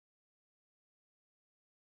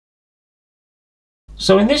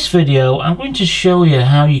So in this video I'm going to show you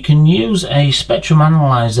how you can use a spectrum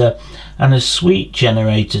analyzer and a sweep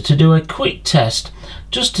generator to do a quick test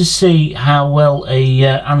just to see how well a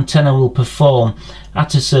antenna will perform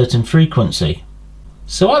at a certain frequency.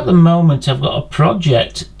 So at the moment I've got a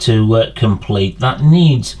project to complete that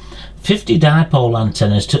needs 50 dipole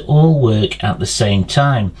antennas to all work at the same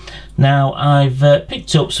time. Now I've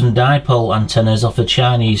picked up some dipole antennas off a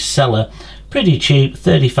Chinese seller, pretty cheap,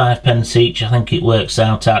 35 pence each I think it works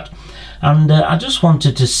out at, and I just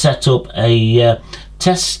wanted to set up a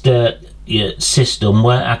test system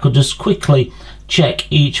where I could just quickly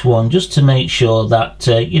check each one just to make sure that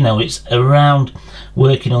you know, it's around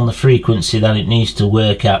working on the frequency that it needs to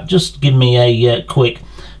work at. Just give me a quick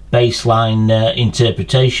baseline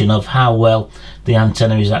interpretation of how well the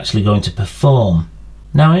antenna is actually going to perform.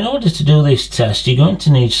 Now in order to do this test you're going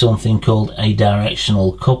to need something called a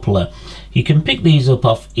directional coupler. You can pick these up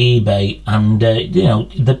off eBay and you know,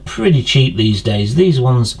 they're pretty cheap these days. These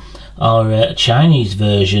ones are a Chinese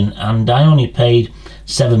version and I only paid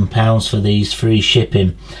 £7 for these, free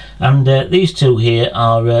shipping. And these two here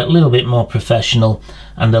are a little bit more professional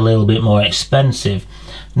and a little bit more expensive.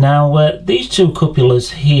 Now these two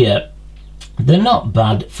couplers here, they're not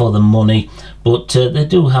bad for the money, but they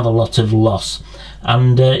do have a lot of loss,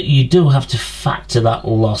 and you do have to factor that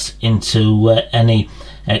loss into any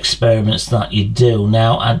experiments that you do.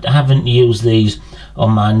 Now I haven't used these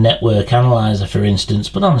on my network analyzer for instance,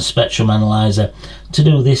 but on a spectrum analyzer to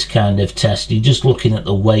do this kind of test you're just looking at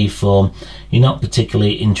the waveform. You're not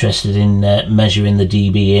particularly interested in measuring the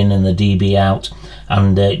dB in and the dB out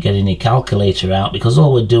and getting your calculator out, because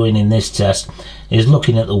all we're doing in this test is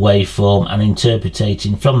looking at the waveform and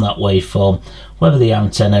interpreting from that waveform whether the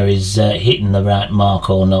antenna is hitting the right mark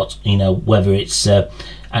or not, you know, whether it's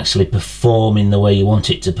actually performing the way you want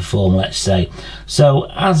it to perform, let's say. So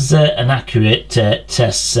as an accurate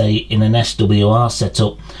test, say in an SWR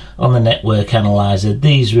setup on the network analyzer,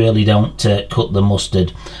 these really don't cut the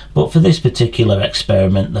mustard, but for this particular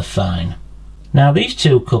experiment they're fine. Now these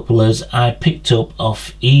two couplers I picked up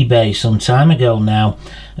off eBay some time ago now.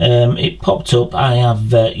 It popped up, I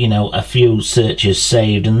have you know, a few searches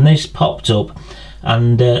saved, and this popped up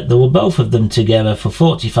and there were both of them together for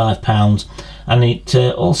 £45, and it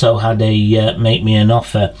also had a make me an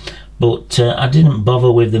offer, but I didn't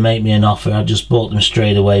bother with the make me an offer. I just bought them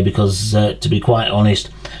straight away because to be quite honest,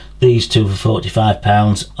 these two for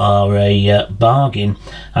 £45 are a bargain,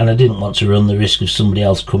 and I didn't want to run the risk of somebody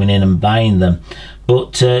else coming in and buying them.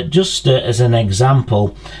 But just as an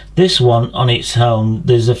example, this one on its own,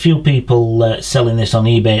 there's a few people selling this on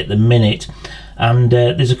eBay at the minute, and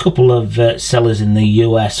there's a couple of sellers in the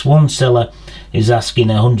US. One seller is asking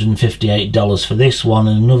 $158 for this one,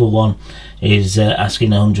 and another one is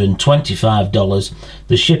asking $125.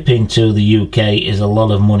 The shipping to the UK is a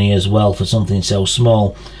lot of money as well for something so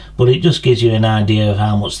small, but it just gives you an idea of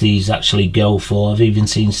how much these actually go for. I've even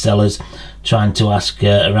seen sellers trying to ask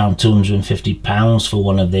around £250 for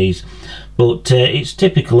one of these, but it's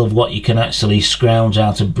typical of what you can actually scrounge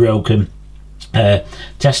out of broken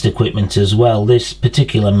test equipment as well. This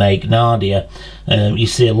particular make, Nadia, you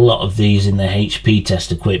see a lot of these in the HP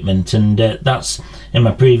test equipment, and that's, in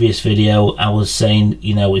my previous video I was saying,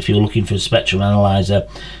 you know, if you're looking for a spectrum analyzer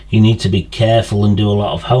you need to be careful and do a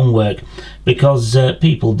lot of homework, because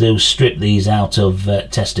people do strip these out of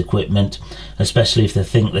test equipment, especially if they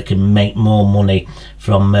think they can make more money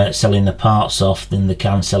from selling the parts off than they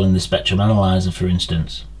can selling the spectrum analyzer, for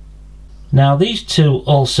instance. Now these two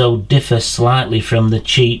also differ slightly from the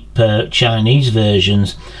cheap Chinese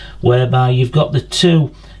versions, whereby you've got the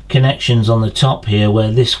two connections on the top here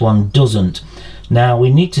where this one doesn't. Now we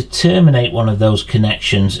need to terminate one of those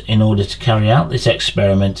connections in order to carry out this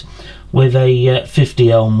experiment with a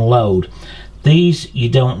 50 ohm load. These you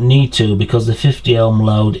don't need to, because the 50 ohm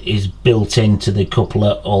load is built into the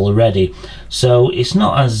coupler already, so it's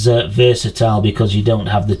not as versatile because you don't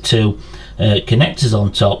have the two connectors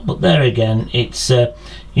on top. But there again, it's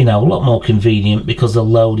you know, a lot more convenient because the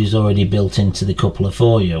load is already built into the coupler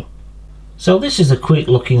for you. So this is a quick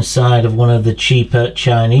look inside of one of the cheaper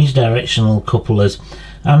Chinese directional couplers,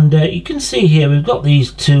 and you can see here we've got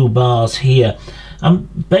these two bars here,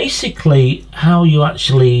 and basically how you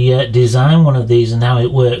actually design one of these and how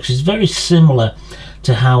it works is very similar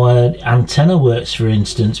to how an antenna works, for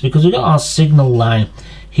instance, because we've got our signal line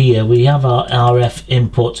here, we have our RF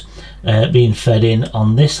input being fed in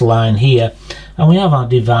on this line here, and we have our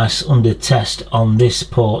device under test on this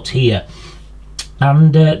port here,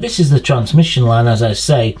 and this is the transmission line, as I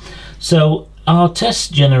say. So our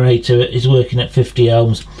test generator is working at 50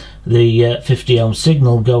 ohms the 50 ohm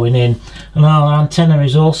signal going in, and our antenna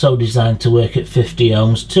is also designed to work at 50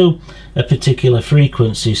 ohms to a particular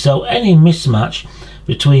frequency. So any mismatch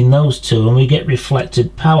between those two and we get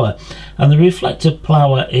reflected power, and the reflected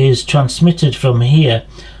power is transmitted from here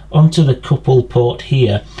onto the couple port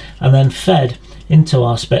here and then fed into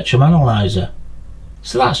our spectrum analyzer.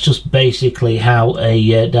 So that's just basically how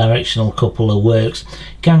a directional coupler works.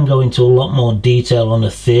 Can go into a lot more detail on the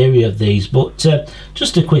theory of these, but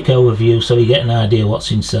just a quick overview so you get an idea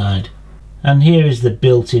what's inside. And here is the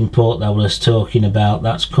built-in port that I was talking about.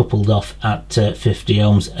 That's coupled off at 50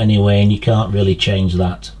 ohms anyway, and you can't really change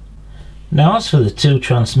that. Now as for the two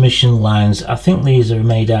transmission lines, I think these are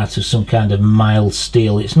made out of some kind of mild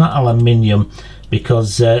steel. It's not aluminium,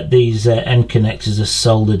 because these end connectors are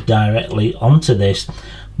soldered directly onto this,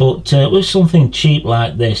 but with something cheap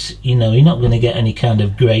like this, you know, you're not going to get any kind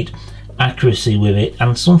of great accuracy with it.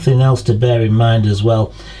 And something else to bear in mind as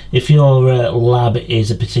well, if your lab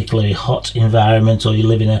is a particularly hot environment or you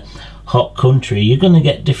live in a hot country, you're going to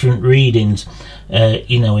get different readings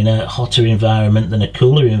you know, in a hotter environment than a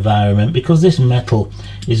cooler environment, because this metal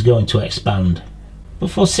is going to expand. But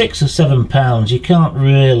for £6 or £7 you can't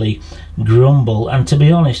really grumble, and to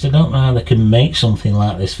be honest I don't know how they can make something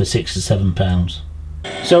like this for £6 or £7.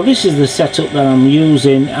 So this is the setup that I'm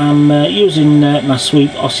using. I'm using my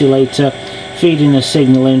sweep oscillator, feeding a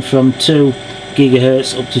signal in from 2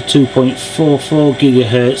 GHz up to 2.44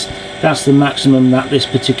 GHz. That's the maximum that this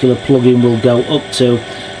particular plugin will go up to,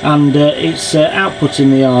 and it's outputting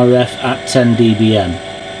the RF at 10 dBm.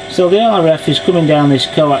 So the RF is coming down this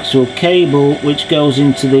coaxial cable which goes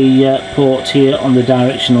into the port here on the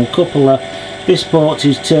directional coupler. This port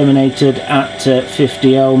is terminated at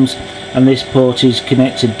 50 ohms, and this port is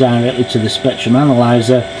connected directly to the spectrum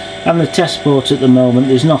analyzer. And the test port at the moment,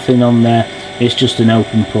 there's nothing on there, it's just an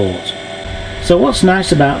open port. So what's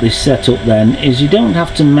nice about this setup then is you don't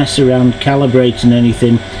have to mess around calibrating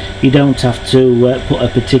anything. You don't have to put a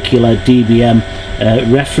particular dBm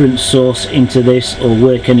reference source into this or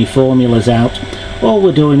work any formulas out. All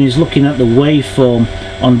we're doing is looking at the waveform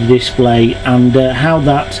on the display and how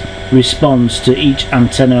that responds to each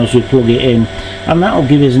antenna as we plug it in, and that will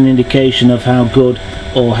give us an indication of how good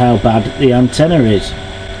or how bad the antenna is.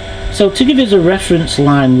 So to give us a reference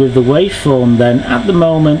line with the waveform then, at the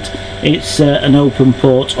moment it's an open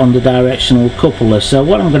port on the directional coupler. So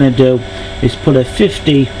what I'm going to do is put a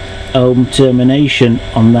 50 ohm termination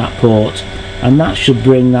on that port, and that should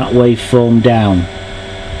bring that waveform down.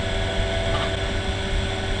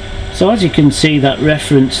 So as you can see, that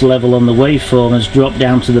reference level on the waveform has dropped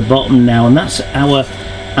down to the bottom now, and that's our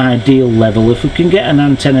ideal level. If we can get an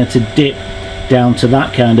antenna to dip down to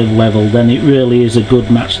that kind of level, then it really is a good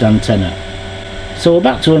matched antenna. So we're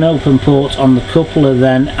back to an open port on the coupler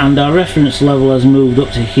then, and our reference level has moved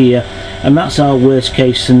up to here, and that's our worst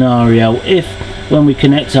case scenario. If when we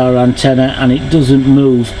connect our antenna and it doesn't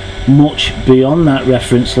move much beyond that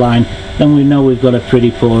reference line, then we know we've got a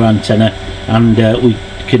pretty poor antenna, and we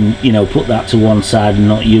can, you know, put that to one side and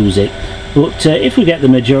not use it. But if we get the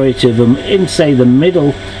majority of them in, say, the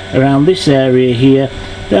middle around this area here,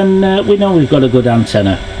 then we know we've got a good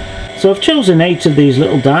antenna. So I've chosen 8 of these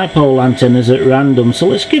little dipole antennas at random, so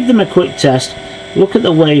let's give them a quick test, look at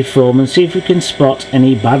the waveform and see if we can spot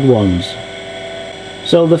any bad ones.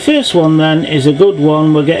 So the first one then is a good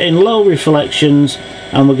one. We're getting low reflections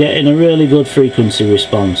and we're getting a really good frequency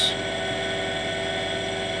response.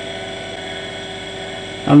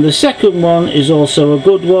 And the second one is also a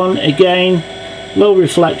good one, again low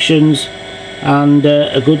reflections and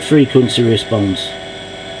a good frequency response.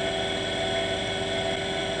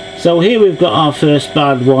 So here we've got our first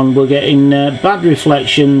bad one. We're getting bad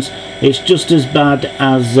reflections. It's just as bad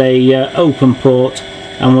as a open port,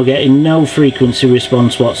 and we're getting no frequency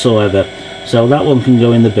response whatsoever. So that one can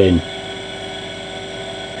go in the bin.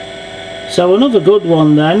 So another good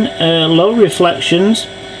one then, low reflections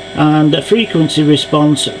and a frequency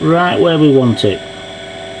response right where we want it.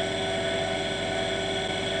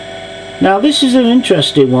 Now this is an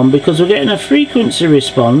interesting one because we're getting a frequency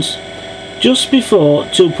response just before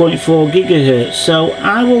 2.4 GHz. So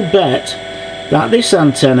I will bet that this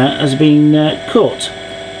antenna has been cut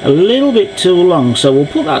a little bit too long. So we'll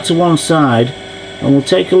put that to one side and we'll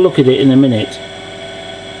take a look at it in a minute.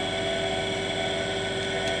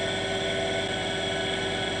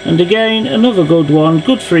 And again, another good one,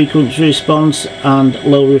 good frequency response and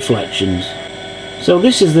low reflections. So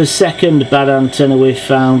this is the second bad antenna we've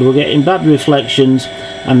found. We're getting bad reflections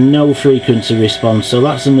and no frequency response, so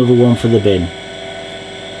that's another one for the bin.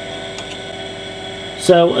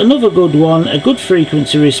 So another good one, a good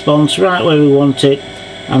frequency response right where we want it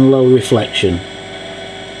and low reflection.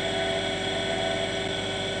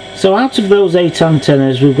 So out of those 8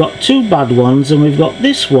 antennas, we've got 2 bad ones, and we've got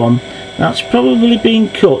this one that's probably been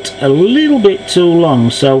cut a little bit too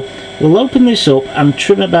long. So we'll open this up and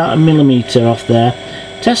trim about 1 millimeter off there,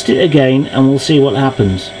 test it again, and we'll see what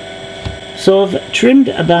happens. So I've trimmed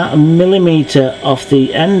about 1 millimeter off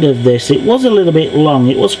the end of this. It was a little bit long,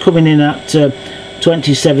 it was coming in at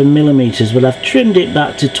 27 millimeters, but I've trimmed it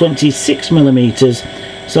back to 26 millimeters.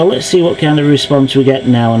 So let's see what kind of response we get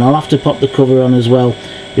now, and I'll have to pop the cover on as well,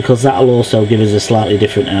 because that'll also give us a slightly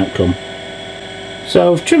different outcome.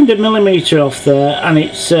 So I've trimmed 1 millimeter off there, and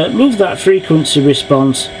it's moved that frequency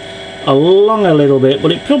response along a little bit,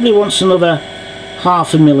 but it probably wants another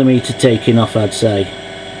 0.5 millimeter taking off, I'd say.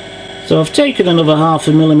 So I've taken another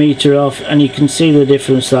 0.5 millimeter off, and you can see the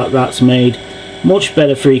difference that that's made. Much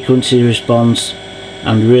better frequency response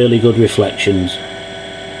and really good reflections.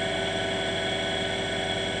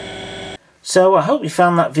 So I hope you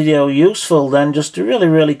found that video useful then. Just a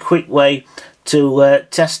really quick way to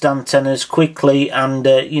test antennas quickly, and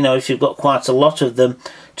you know, if you've got quite a lot of them,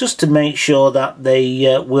 just to make sure that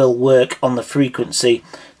they will work on the frequency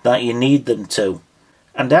that you need them to.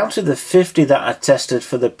 And out of the 50 that I tested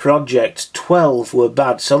for the project, 12 were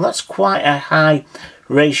bad, so that's quite a high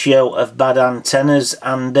ratio of bad antennas,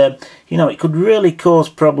 and you know, it could really cause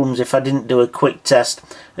problems if I didn't do a quick test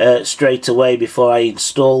straight away before I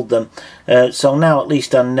installed them. So now at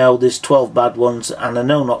least I know there's 12 bad ones, and I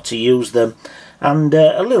know not to use them. And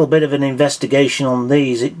a little bit of an investigation on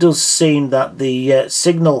these, it does seem that the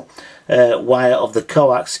signal wire of the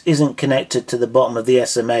coax isn't connected to the bottom of the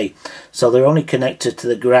SMA, so they're only connected to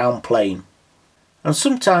the ground plane. And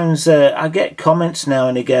sometimes I get comments now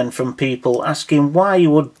and again from people asking why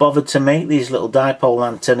you would bother to make these little dipole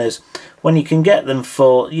antennas when you can get them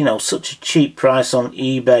for, you know, such a cheap price on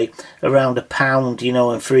eBay, around £1, you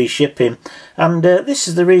know, and free shipping. And this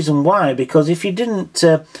is the reason why, because if you didn't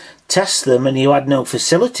test them and you had no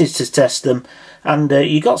facilities to test them, and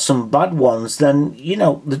you got some bad ones, then, you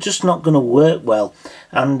know, they're just not going to work well,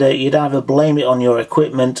 and you'd either blame it on your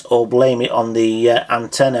equipment or blame it on the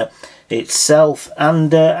antenna itself.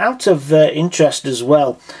 And out of interest as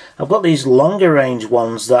well, I've got these longer range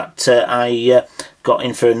ones that I got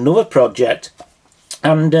in for another project,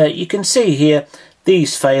 and you can see here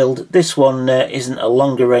these failed. This one isn't a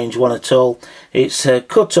longer range one at all. It's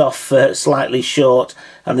cut off slightly short,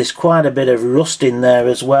 and there's quite a bit of rust in there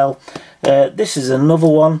as well. This is another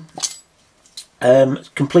one,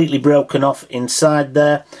 completely broken off inside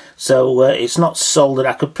there, so it's not soldered.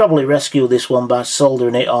 I could probably rescue this one by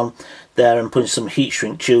soldering it on there and putting some heat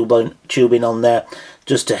shrink tubing on there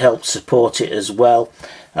just to help support it as well.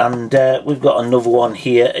 And we've got another one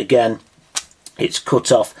here again. It's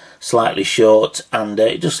cut off slightly short, and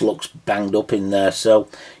it just looks banged up in there. So,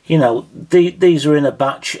 you know, these are in a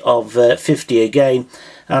batch of 50 again,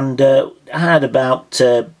 and I had about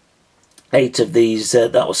 8 of these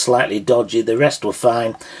that were slightly dodgy. The rest were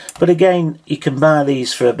fine, but again, you can buy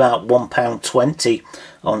these for about £1.20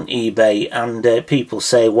 on eBay, and people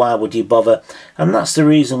say, why would you bother? And that's the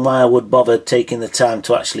reason why I would bother taking the time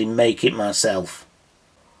to actually make it myself.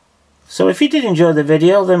 So if you did enjoy the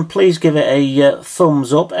video, then please give it a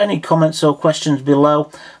thumbs up. Any comments or questions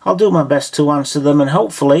below, I'll do my best to answer them, and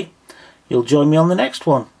hopefully you'll join me on the next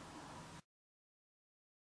one.